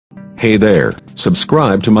Hey there,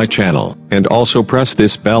 subscribe to my channel, and also press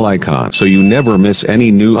this bell icon so you never miss any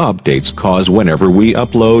new updates, cause whenever we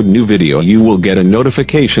upload new video you will get a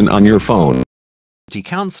notification on your phone.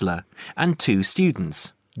 Counsellor and two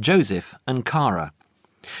students, Joseph and Cara.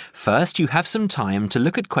 First, you have some time to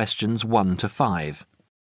look at questions 1 to 5.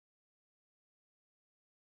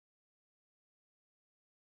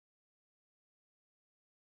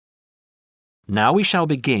 Now we shall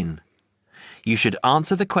begin. You should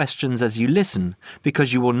answer the questions as you listen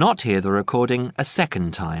because you will not hear the recording a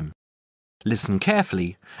second time. Listen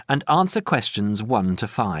carefully and answer questions 1 to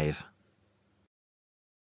 5.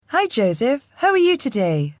 Hi Joseph, how are you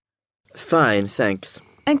today? Fine, thanks.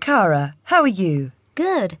 And Cara, how are you?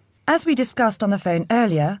 Good. As we discussed on the phone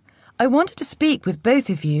earlier, I wanted to speak with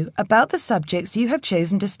both of you about the subjects you have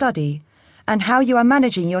chosen to study and how you are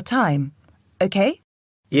managing your time. Okay?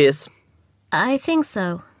 Yes. I think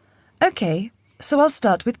so. Okay, so I'll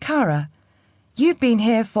start with Cara. You've been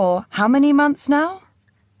here for how many months now?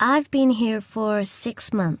 I've been here for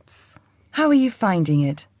 6 months. How are you finding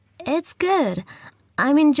it? It's good.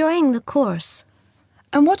 I'm enjoying the course.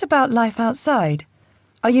 And what about life outside?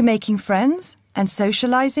 Are you making friends and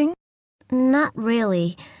socializing? Not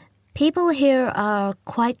really. People here are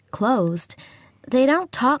quite closed. They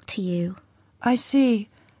don't talk to you. I see.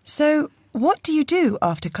 So, what do you do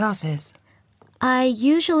after classes? I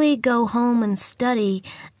usually go home and study,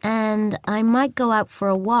 and I might go out for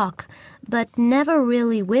a walk, but never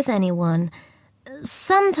really with anyone.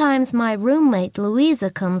 Sometimes my roommate Louisa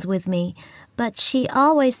comes with me, but she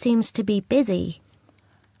always seems to be busy.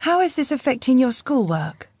 How is this affecting your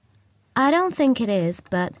schoolwork? I don't think it is,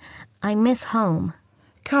 but I miss home.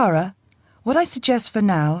 Cara, what I suggest for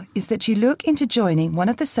now is that you look into joining one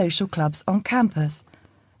of the social clubs on campus.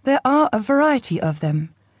 There are a variety of them.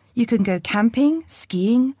 You can go camping,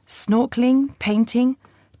 skiing, snorkeling, painting,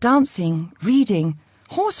 dancing, reading,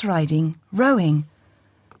 horse riding, rowing.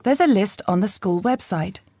 There's a list on the school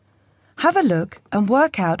website. Have a look and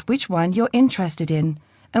work out which one you're interested in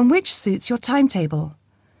and which suits your timetable.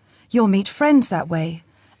 You'll meet friends that way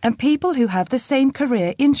and people who have the same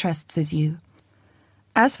career interests as you.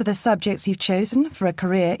 As for the subjects you've chosen for a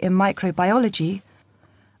career in microbiology,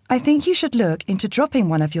 I think you should look into dropping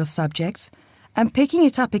one of your subjects and picking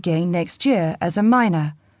it up again next year as a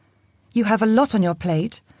minor. You have a lot on your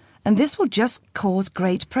plate, and this will just cause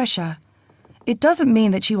great pressure. It doesn't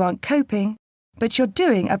mean that you aren't coping, but you're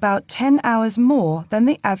doing about 10 hours more than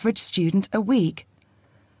the average student a week.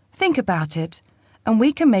 Think about it, and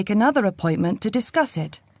we can make another appointment to discuss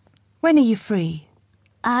it. When are you free?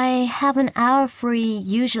 I have an hour free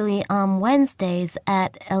usually on Wednesdays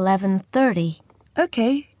at 11:30.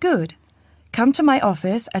 Okay, good. Come to my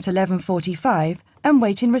office at 11:45 and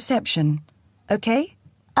wait in reception. Okay?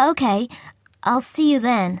 Okay, I'll see you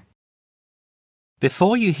then.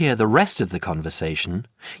 Before you hear the rest of the conversation,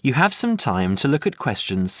 you have some time to look at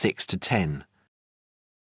questions 6 to 10.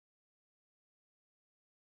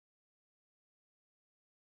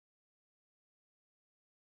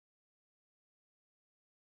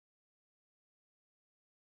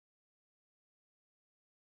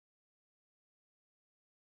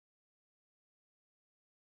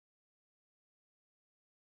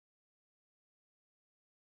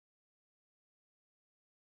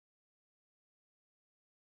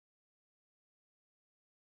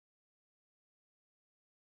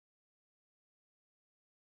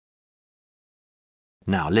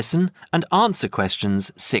 Now listen and answer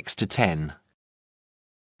questions 6 to 10.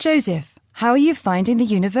 Joseph, how are you finding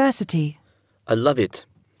the university? I love it.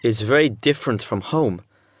 It's very different from home.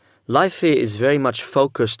 Life here is very much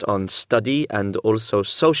focused on study and also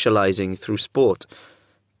socializing through sport.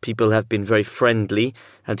 People have been very friendly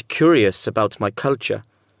and curious about my culture.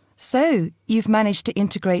 So, you've managed to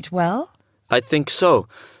integrate well? I think so.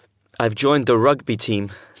 I've joined the rugby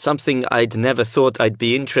team, something I'd never thought I'd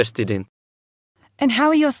be interested in. And how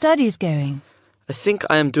are your studies going? I think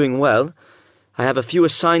I am doing well. I have a few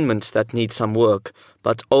assignments that need some work,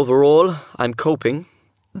 but overall, I'm coping.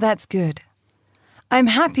 That's good. I'm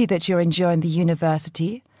happy that you're enjoying the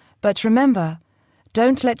university, but remember,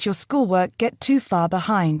 don't let your schoolwork get too far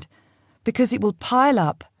behind, because it will pile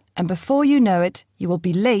up, and before you know it, you will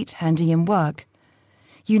be late handing in work.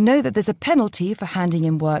 You know that there's a penalty for handing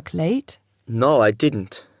in work late? No, I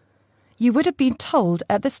didn't. You would have been told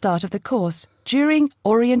at the start of the course, during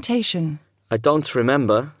orientation. I don't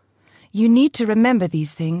remember. You need to remember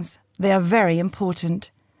these things. They are very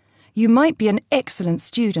important. You might be an excellent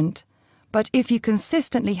student, but if you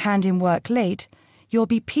consistently hand in work late, you'll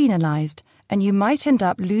be penalized and you might end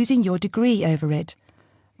up losing your degree over it.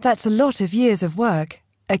 That's a lot of years of work,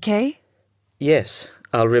 okay? Yes,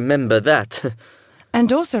 I'll remember that.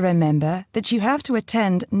 And also remember that you have to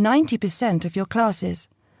attend 90% of your classes.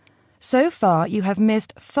 So far, you have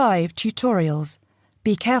missed 5 tutorials.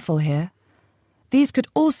 Be careful here. These could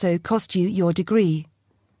also cost you your degree.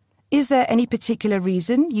 Is there any particular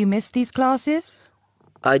reason you missed these classes?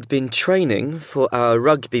 I'd been training for our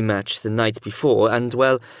rugby match the night before and,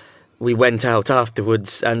 well, we went out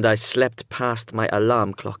afterwards and I slept past my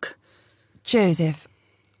alarm clock. Joseph,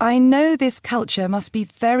 I know this culture must be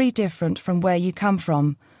very different from where you come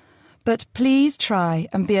from, but please try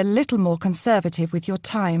and be a little more conservative with your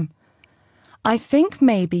time. I think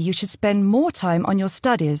maybe you should spend more time on your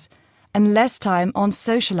studies and less time on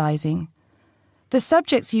socializing. The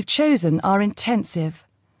subjects you've chosen are intensive.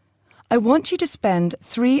 I want you to spend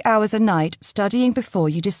 3 hours a night studying before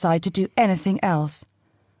you decide to do anything else.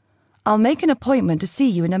 I'll make an appointment to see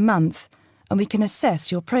you in a month and we can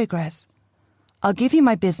assess your progress. I'll give you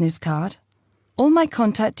my business card. All my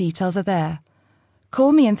contact details are there.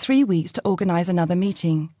 Call me in 3 weeks to organise another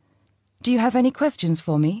meeting. Do you have any questions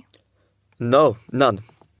for me? No, none.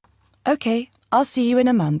 OK, I'll see you in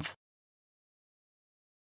a month.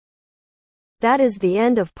 That is the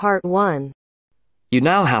end of part 1. You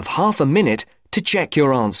now have half a minute to check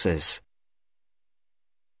your answers.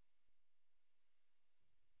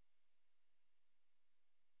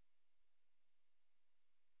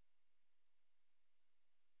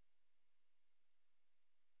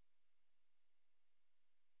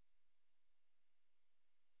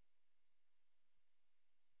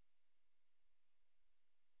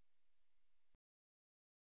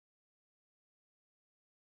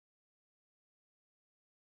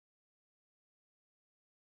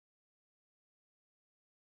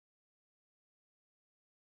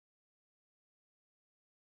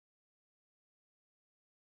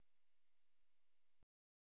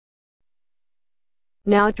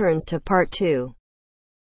 Now turns to part 2.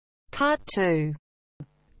 Part 2.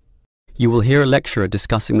 You will hear a lecturer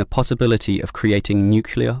discussing the possibility of creating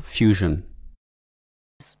nuclear fusion.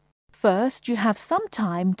 First, you have some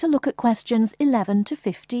time to look at questions 11 to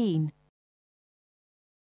 15.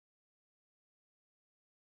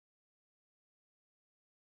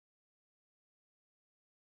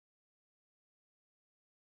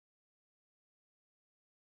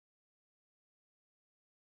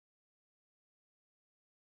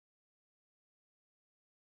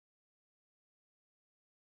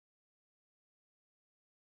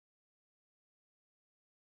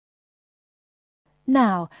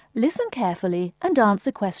 Now, listen carefully and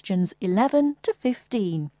answer questions 11 to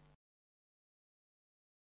 15.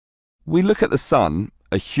 We look at the sun,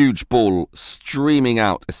 a huge ball streaming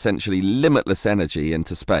out essentially limitless energy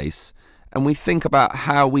into space, and we think about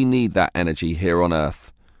how we need that energy here on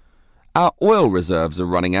Earth. Our oil reserves are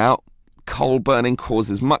running out, coal burning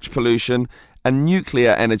causes much pollution, and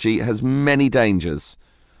nuclear energy has many dangers.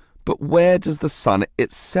 But where does the sun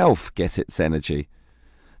itself get its energy?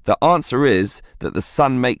 The answer is that the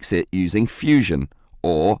sun makes it using fusion,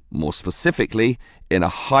 or, more specifically, in a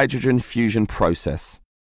hydrogen fusion process.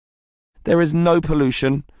 There is no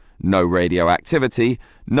pollution, no radioactivity,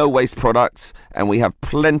 no waste products, and we have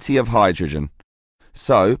plenty of hydrogen.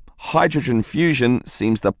 So, hydrogen fusion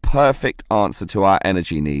seems the perfect answer to our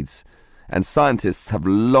energy needs, and scientists have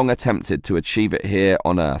long attempted to achieve it here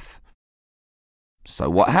on Earth. So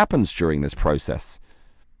what happens during this process?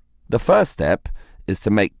 The first step is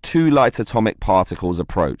to make 2 light atomic particles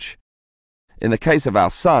approach. In the case of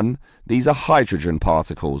our sun, these are hydrogen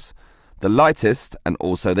particles, the lightest and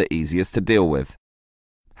also the easiest to deal with.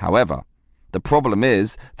 However, the problem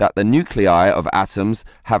is that the nuclei of atoms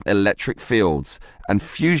have electric fields, and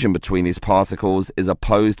fusion between these particles is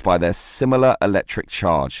opposed by their similar electric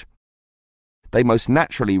charge. They most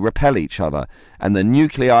naturally repel each other, and the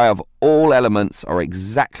nuclei of all elements are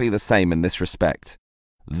exactly the same in this respect.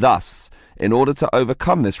 Thus, in order to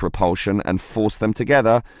overcome this repulsion and force them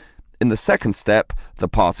together, in the second step, the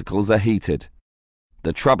particles are heated.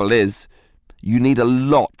 The trouble is, you need a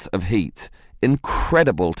lot of heat,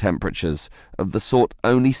 incredible temperatures of the sort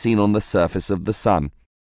only seen on the surface of the sun.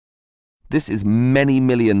 This is many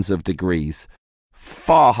millions of degrees,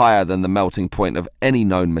 far higher than the melting point of any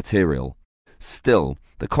known material. Still,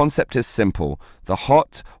 the concept is simple. The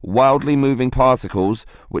hot, wildly moving particles,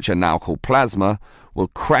 which are now called plasma, will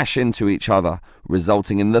crash into each other,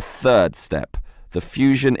 resulting in the third step, the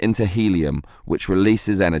fusion into helium, which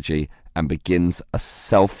releases energy and begins a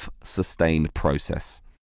self-sustained process.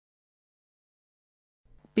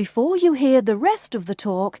 Before you hear the rest of the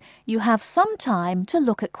talk, you have some time to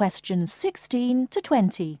look at questions 16 to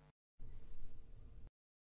 20.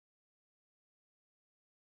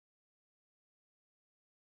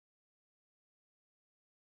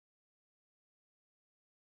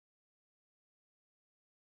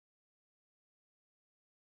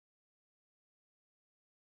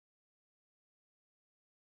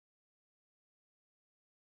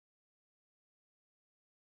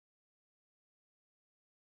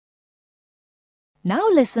 Now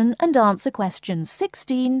listen and answer questions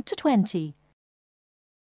 16 to 20.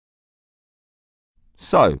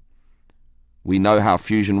 So, we know how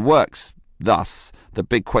fusion works. Thus, the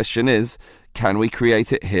big question is, can we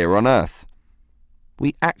create it here on Earth?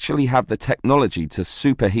 We actually have the technology to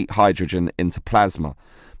superheat hydrogen into plasma,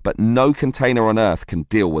 but no container on Earth can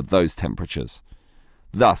deal with those temperatures.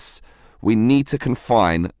 Thus, we need to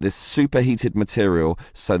confine this superheated material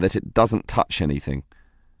so that it doesn't touch anything.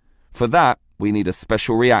 For that, we need a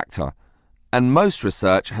special reactor, and most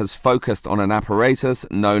research has focused on an apparatus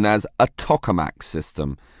known as a tokamak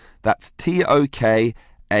system. That's TOKAMAK,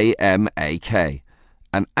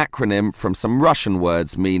 an acronym from some Russian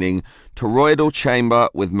words meaning toroidal chamber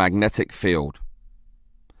with magnetic field.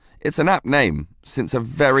 It's an apt name, since a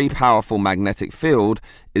very powerful magnetic field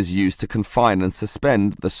is used to confine and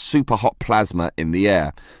suspend the superhot plasma in the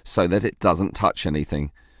air so that it doesn't touch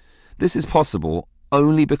anything. This is possible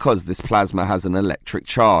only because this plasma has an electric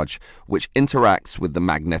charge, which interacts with the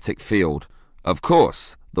magnetic field. Of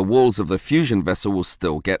course, the walls of the fusion vessel will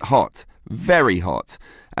still get hot, very hot,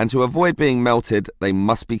 and to avoid being melted, they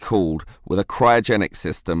must be cooled with a cryogenic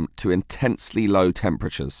system to intensely low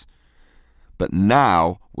temperatures. But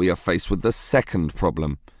now we are faced with the second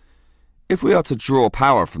problem. If we are to draw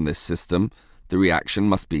power from this system, the reaction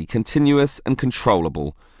must be continuous and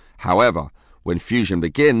controllable. However, when fusion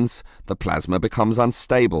begins, the plasma becomes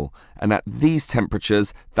unstable, and at these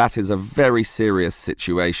temperatures, that is a very serious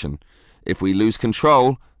situation. If we lose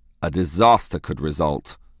control, a disaster could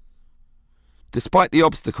result. Despite the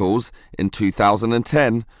obstacles, in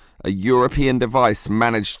 2010, a European device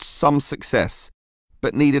managed some success,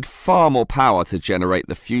 but needed far more power to generate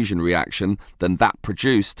the fusion reaction than that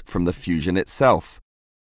produced from the fusion itself.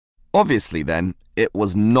 Obviously then, it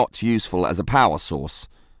was not useful as a power source.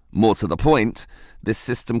 More to the point, this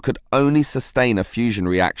system could only sustain a fusion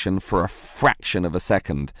reaction for a fraction of a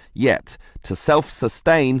second, yet, to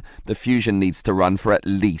self-sustain, the fusion needs to run for at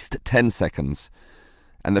least 10 seconds.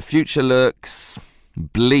 And the future looks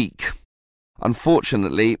bleak.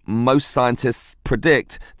 Unfortunately, most scientists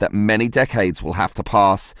predict that many decades will have to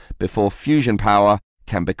pass before fusion power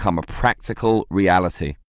can become a practical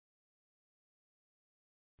reality.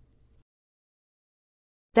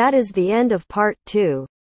 That is the end of part 2.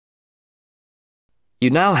 You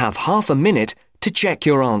now have half a minute to check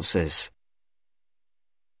your answers.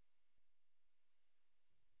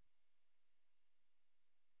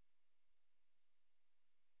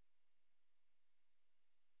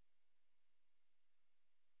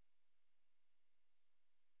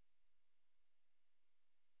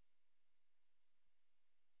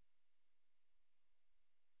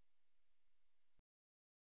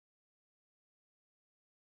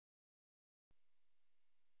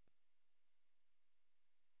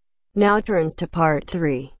 Now turns to part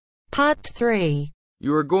 3. Part 3.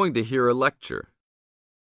 You are going to hear a lecture.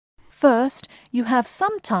 First, you have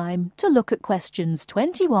some time to look at questions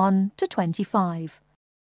 21 to 25.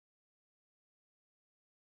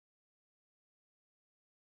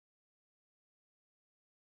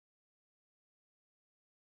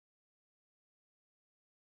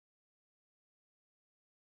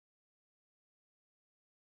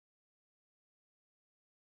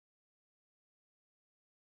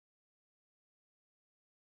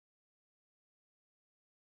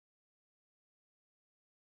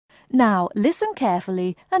 Now listen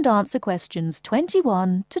carefully and answer questions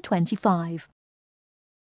 21 to 25.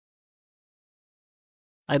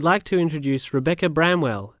 I'd like to introduce Rebecca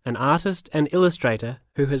Bramwell, an artist and illustrator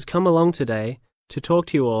who has come along today to talk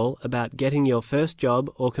to you all about getting your first job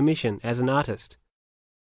or commission as an artist.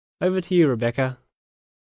 Over to you, Rebecca.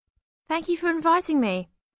 Thank you for inviting me.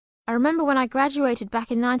 I remember when I graduated back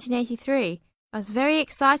in 1983, I was very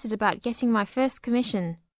excited about getting my first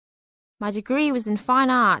commission. My degree was in fine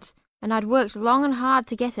art, and I'd worked long and hard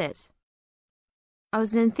to get it. I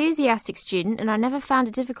was an enthusiastic student, and I never found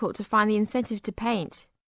it difficult to find the incentive to paint.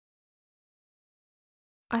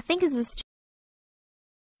 I think as a student...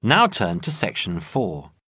 Now turn to Section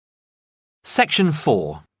 4. Section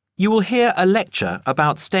 4. You will hear a lecture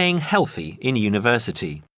about staying healthy in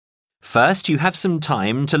university. First, you have some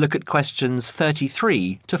time to look at questions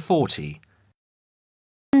 33 to 40.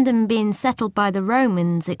 London being settled by the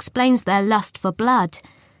Romans explains their lust for blood.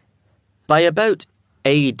 By about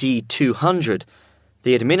AD 200,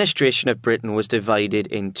 the administration of Britain was divided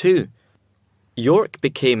in two. York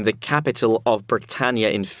became the capital of Britannia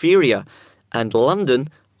Inferior and London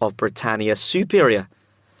of Britannia Superior.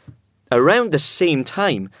 Around the same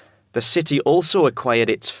time, the city also acquired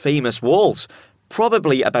its famous walls,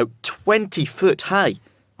 probably about 20 foot high.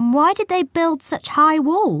 Why did they build such high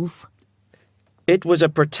walls? It was a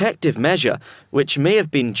protective measure which may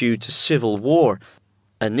have been due to civil war,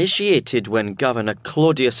 initiated when Governor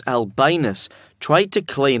Claudius Albinus tried to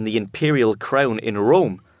claim the imperial crown in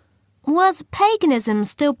Rome. Was paganism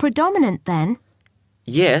still predominant then?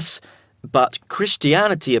 Yes, but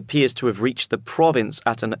Christianity appears to have reached the province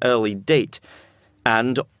at an early date,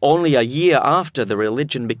 and only a year after the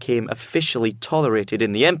religion became officially tolerated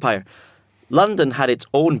in the empire, London had its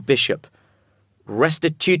own bishop,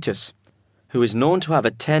 Restitutus, who is known to have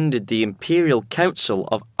attended the Imperial Council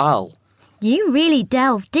of Arles. You really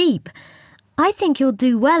delve deep. I think you'll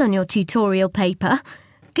do well on your tutorial paper.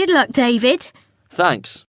 Good luck, David.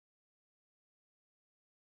 Thanks.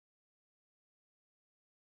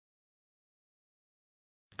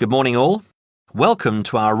 Good morning all. Welcome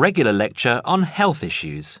to our regular lecture on health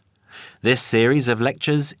issues. This series of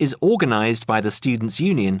lectures is organised by the Students'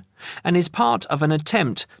 Union and is part of an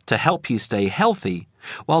attempt to help you stay healthy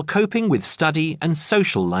while coping with study and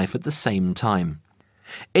social life at the same time.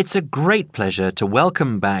 It's a great pleasure to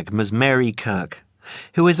welcome back Ms. Mary Kirk,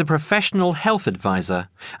 who is a professional health advisor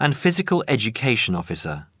and physical education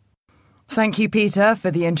officer. Thank you, Peter,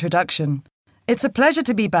 for the introduction. It's a pleasure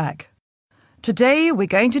to be back. Today we're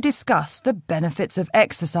going to discuss the benefits of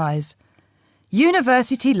exercise.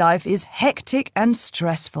 University life is hectic and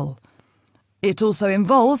stressful. It also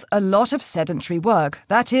involves a lot of sedentary work,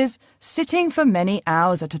 that is, sitting for many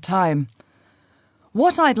hours at a time.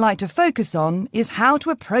 What I'd like to focus on is how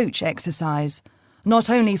to approach exercise, not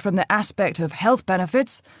only from the aspect of health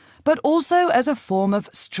benefits, but also as a form of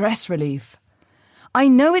stress relief. I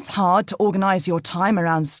know it's hard to organise your time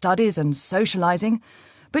around studies and socialising,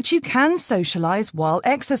 but you can socialise while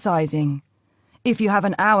exercising. If you have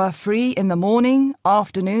an hour free in the morning,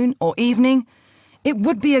 afternoon or evening, it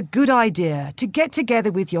would be a good idea to get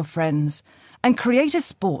together with your friends and create a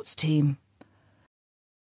sports team.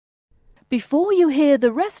 Before you hear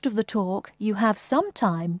the rest of the talk, you have some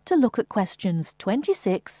time to look at questions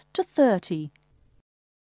 26 to 30.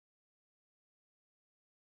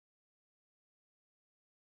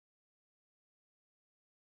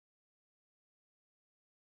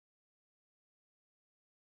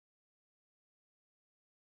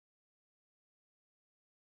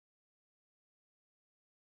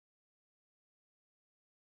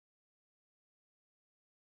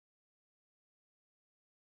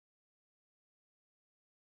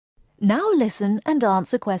 Now listen and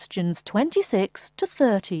answer questions 26 to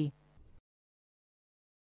 30.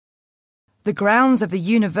 The grounds of the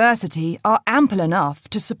university are ample enough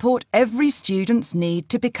to support every student's need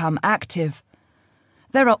to become active.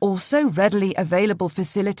 There are also readily available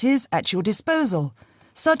facilities at your disposal,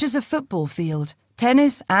 such as a football field,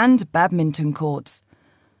 tennis and badminton courts.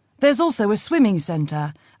 There's also a swimming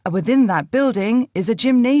centre, and within that building is a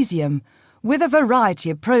gymnasium, with a variety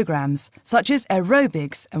of programs such as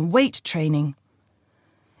aerobics and weight training.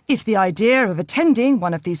 If the idea of attending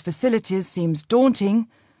one of these facilities seems daunting,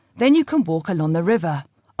 then you can walk along the river.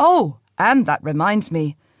 Oh, and that reminds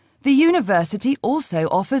me, the university also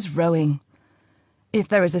offers rowing. If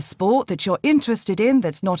there is a sport that you're interested in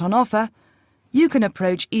that's not on offer, you can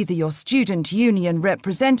approach either your student union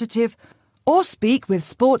representative or speak with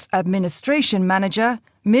Sports Administration Manager,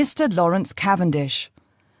 Mr. Lawrence Cavendish.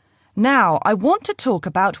 Now, I want to talk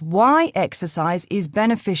about why exercise is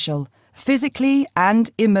beneficial, physically and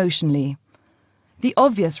emotionally. The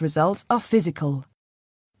obvious results are physical.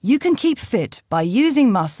 You can keep fit by using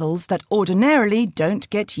muscles that ordinarily don't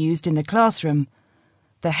get used in the classroom.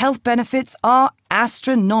 The health benefits are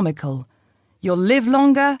astronomical. You'll live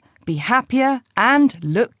longer, be happier, and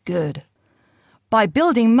look good. By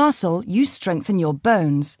building muscle, you strengthen your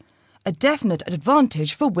bones, a definite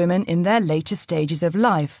advantage for women in their later stages of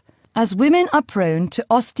life, as women are prone to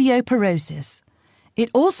osteoporosis. It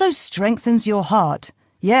also strengthens your heart.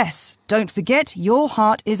 Yes, don't forget your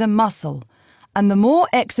heart is a muscle, and the more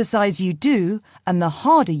exercise you do and the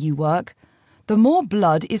harder you work, the more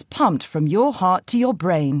blood is pumped from your heart to your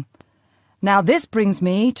brain. Now this brings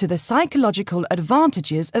me to the psychological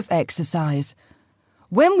advantages of exercise.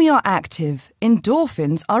 When we are active,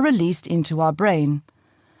 endorphins are released into our brain.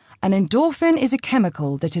 An endorphin is a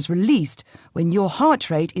chemical that is released when your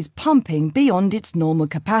heart rate is pumping beyond its normal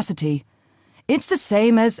capacity. It's the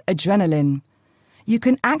same as adrenaline. You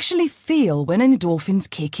can actually feel when endorphins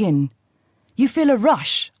kick in. You feel a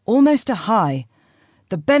rush, almost a high.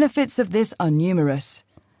 The benefits of this are numerous.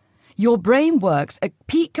 Your brain works at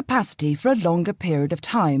peak capacity for a longer period of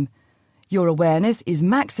time. Your awareness is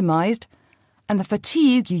maximised, and the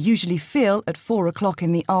fatigue you usually feel at 4 o'clock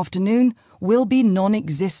in the afternoon will be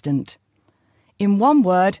non-existent. In one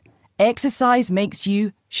word, exercise makes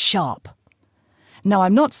you sharp. Now,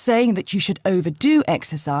 I'm not saying that you should overdo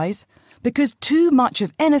exercise, because too much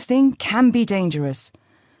of anything can be dangerous.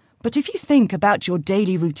 But if you think about your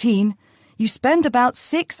daily routine, you spend about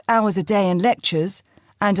 6 hours a day in lectures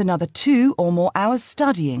and another 2 or more hours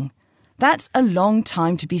studying. That's a long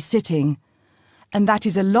time to be sitting. And that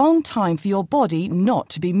is a long time for your body not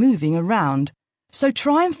to be moving around. So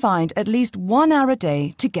try and find at least 1 hour a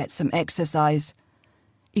day to get some exercise.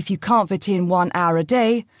 If you can't fit in 1 hour a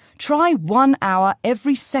day, try 1 hour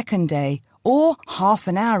every second day or half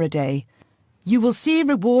an hour a day. You will see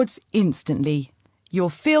rewards instantly. You'll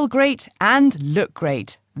feel great and look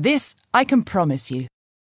great. This I can promise you.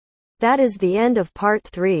 That is the end of part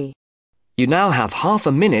 3. You now have half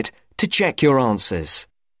a minute to check your answers.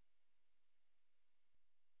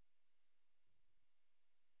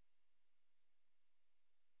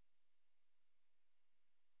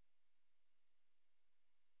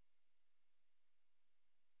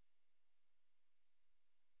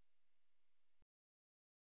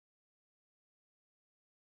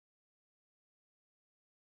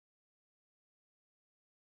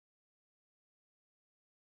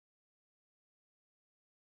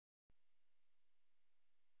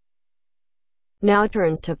 Now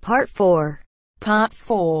turns to part 4. Part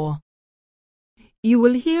 4. You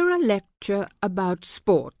will hear a lecture about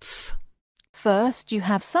sports. First, you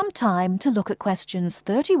have some time to look at questions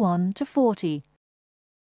 31 to 40.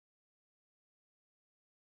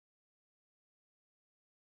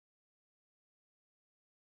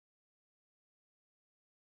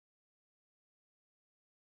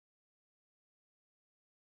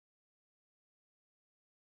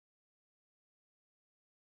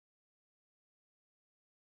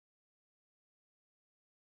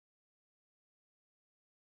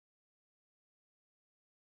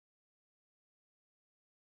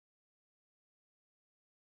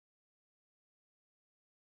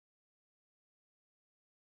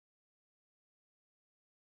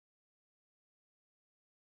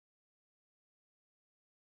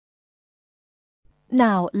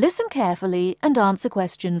 Now listen carefully and answer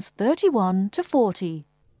questions 31 to 40.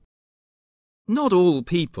 Not all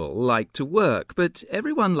people like to work, but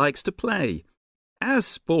everyone likes to play. As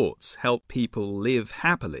sports help people live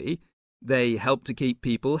happily, they help to keep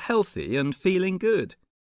people healthy and feeling good.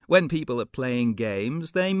 When people are playing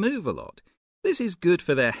games, they move a lot. This is good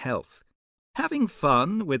for their health. Having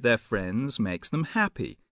fun with their friends makes them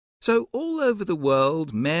happy. So all over the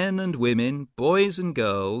world, men and women, boys and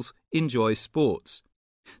girls, enjoy sports.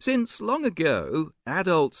 Since long ago,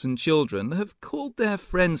 adults and children have called their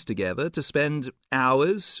friends together to spend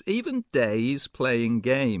hours, even days, playing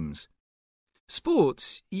games.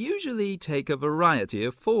 Sports usually take a variety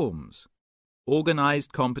of forms.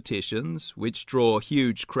 Organised competitions, which draw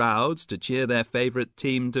huge crowds to cheer their favourite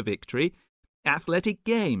team to victory, athletic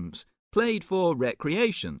games, played for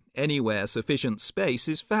recreation anywhere sufficient space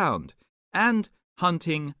is found, and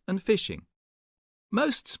hunting and fishing.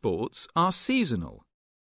 Most sports are seasonal,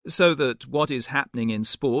 so that what is happening in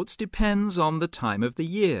sports depends on the time of the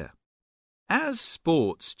year. As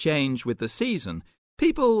sports change with the season,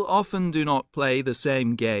 people often do not play the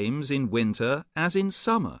same games in winter as in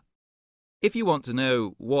summer. If you want to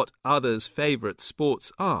know what others' favourite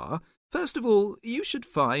sports are, first of all, you should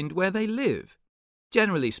find where they live.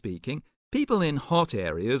 Generally speaking, people in hot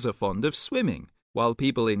areas are fond of swimming, while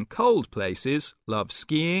people in cold places love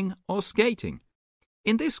skiing or skating.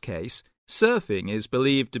 In this case, surfing is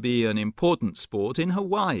believed to be an important sport in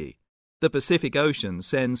Hawaii. The Pacific Ocean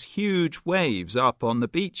sends huge waves up on the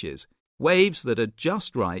beaches, waves that are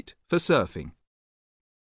just right for surfing.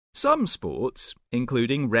 Some sports,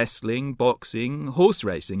 including wrestling, boxing, horse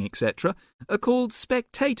racing, etc., are called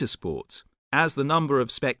spectator sports, as the number of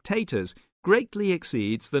spectators greatly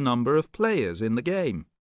exceeds the number of players in the game.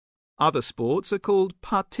 Other sports are called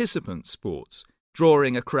participant sports,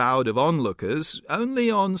 drawing a crowd of onlookers only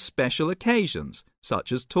on special occasions,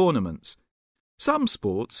 such as tournaments. Some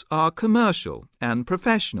sports are commercial and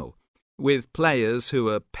professional, with players who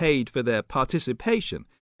are paid for their participation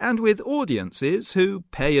and with audiences who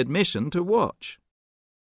pay admission to watch.